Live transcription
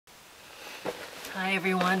Hi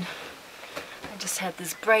everyone. I just had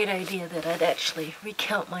this bright idea that I'd actually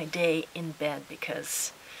recount my day in bed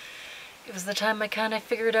because it was the time I kind of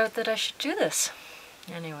figured out that I should do this.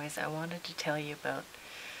 Anyways, I wanted to tell you about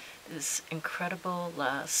this incredible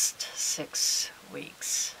last 6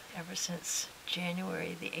 weeks. Ever since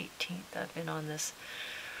January the 18th, I've been on this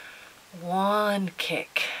wand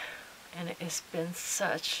kick, and it has been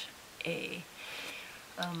such a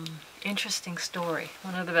interesting story.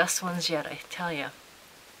 One of the best ones yet, I tell you.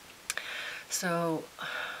 So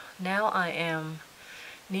now I am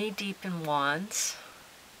knee deep in wands.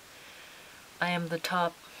 I am the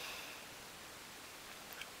top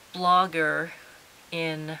blogger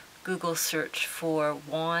in Google search for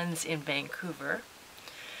wands in Vancouver.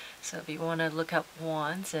 So if you want to look up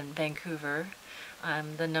wands in Vancouver,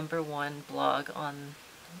 I'm the #1 blog on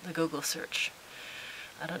the Google search.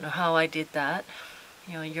 I don't know how I did that.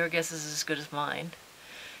 You know, your guess is as good as mine.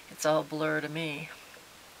 It's all blur to me.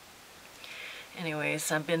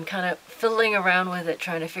 Anyways, I've been kind of fiddling around with it,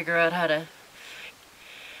 trying to figure out how to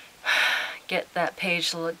get that page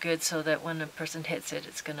to look good so that when a person hits it,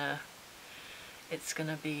 it's gonna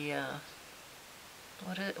be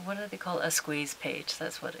what do they call it? A squeeze page.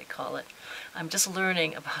 That's what they call it. I'm just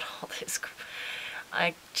learning about all this.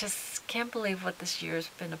 I just can't believe what this year's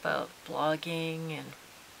been about. Blogging and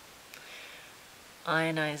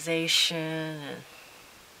ionization and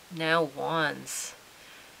now wands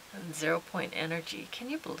and 0-point energy. Can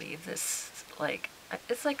you believe this?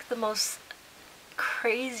 It's like the most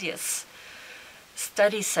craziest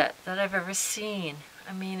study set that I've ever seen.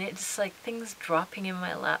 I mean, it's like things dropping in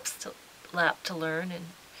my lap to learn, and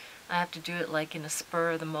I have to do it like in a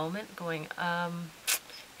spur of the moment, going, am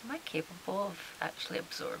I capable of actually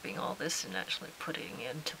absorbing all this and actually putting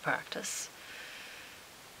it into practice?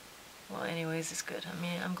 Well, anyways, it's good. I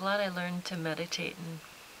mean, I'm glad I learned to meditate and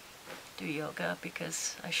do yoga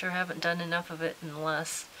because I sure haven't done enough of it in the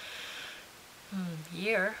last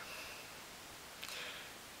year.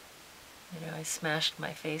 You know, I smashed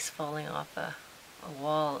my face falling off a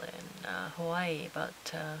wall in Hawaii about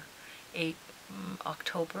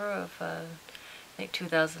October of I think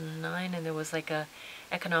 2009, and there was like a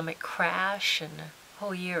economic crash and a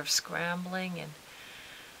whole year of scrambling and,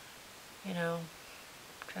 you know,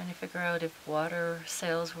 trying to figure out if water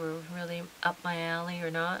sales were really up my alley or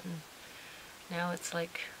not, and now it's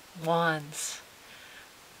like wands.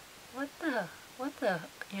 What the,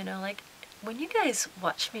 you know, like, when you guys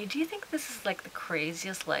watch me, do you think this is like the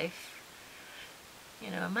craziest life?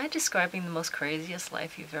 You know, am I describing the most craziest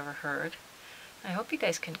life you've ever heard? I hope you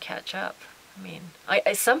guys can catch up. I mean,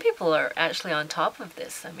 some people are actually on top of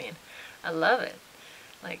this. I mean, I love it.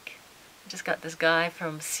 Like, I just got this guy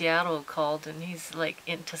from Seattle called, and he's like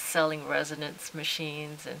into selling resonance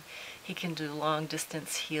machines, and he can do long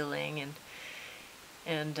distance healing,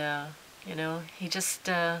 and you know, he just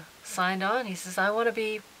signed on. He says, I want to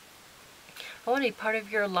be part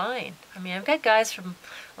of your line. I mean, I've got guys from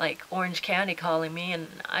like Orange County calling me,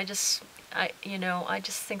 and I just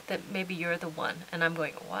think that maybe you're the one. And I'm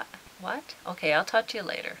going, what? Okay, I'll talk to you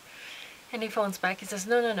later. And he phones back. He says,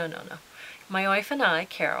 no. My wife and I,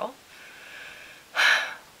 Carol,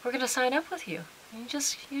 we're gonna sign up with you. You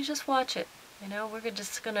just watch it. You know, we're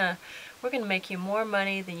gonna make you more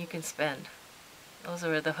money than you can spend. Those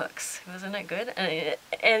were the hooks. Wasn't it good?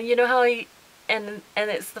 And you know how and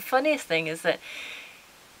it's the funniest thing is that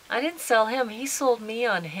I didn't sell him. He sold me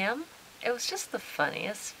on him. It was just the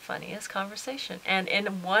funniest conversation. And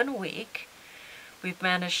in 1 week, we've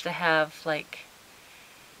managed to have like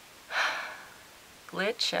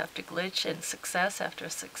glitch after glitch and success after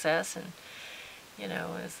success. And, you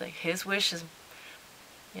know, it's like his wish is,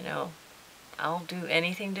 you know, I'll do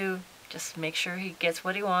anything to just make sure he gets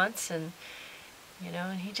what he wants. And, you know,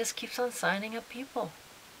 and he just keeps on signing up people.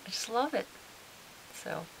 I just love it.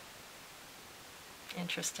 So,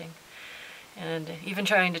 interesting. And even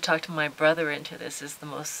trying to talk to my brother into this is the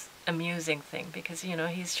most amusing thing because, you know,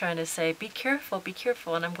 he's trying to say, be careful.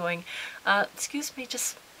 And I'm going, excuse me,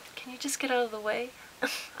 can you just get out of the way?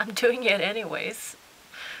 I'm doing it anyways.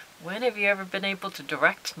 When have you ever been able to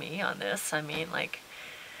direct me on this? I mean, like,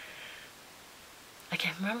 I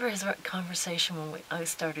can remember his conversation when I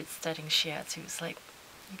started studying shiatsu. He was like,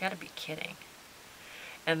 you gotta be kidding.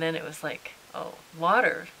 And then it was like, oh,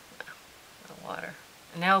 water. Water.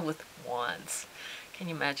 Now with wands. Can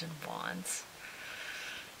you imagine wands?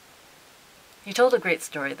 He told a great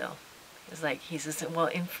story though. He says, well,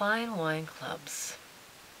 in fine wine clubs,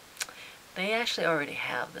 they actually already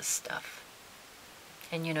have this stuff.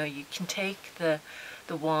 And you know, you can take the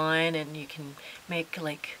wine and you can make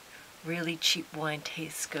like really cheap wine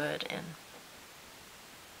taste good, and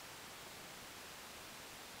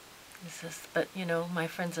But you know, my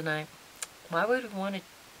friends and I, why would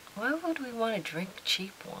we want to drink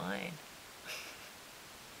cheap wine?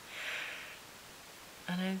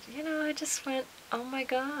 And I just went, oh my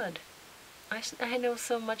God, I know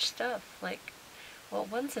so much stuff. Like, well,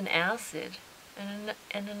 one's an acid, and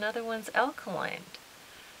another one's alkaline.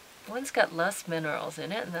 One's got less minerals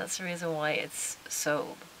in it, and that's the reason why it's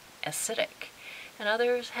so acidic. And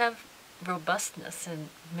others have robustness and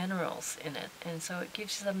minerals in it, and so it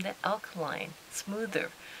gives them the alkaline,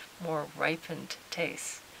 smoother, more ripened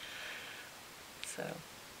taste. So,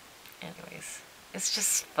 anyways, it's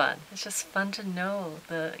just fun. It's just fun to know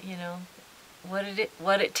what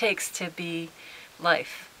it takes to be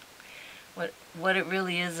life. What it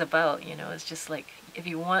really is about, it's just like, if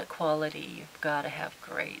you want quality, you've got to have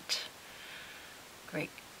great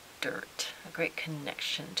dirt, a great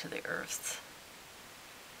connection to the earth.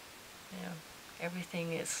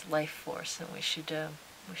 Everything is life force, and we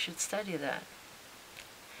should study that.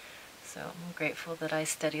 So I'm grateful that I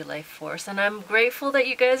study life force, and I'm grateful that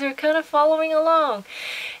you guys are kind of following along.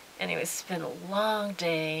 Anyways, it's been a long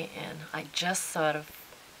day, and I just thought of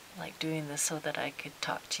like doing this so that I could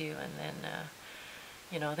talk to you, and then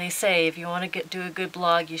they say if you want to do a good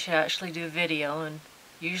blog, you should actually do video. And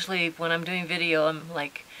usually when I'm doing video, I'm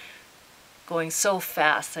like going so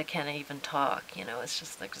fast I can't even talk. It's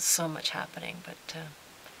just like there's so much happening. But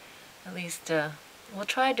at least we'll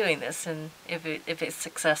try doing this, and if it's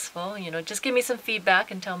successful, just give me some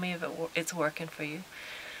feedback and tell me if it's working for you.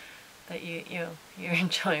 That you're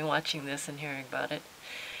enjoying watching this and hearing about it.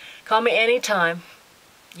 Call me anytime.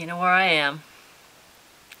 You know where I am.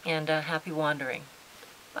 And happy wandering.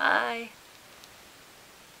 Bye.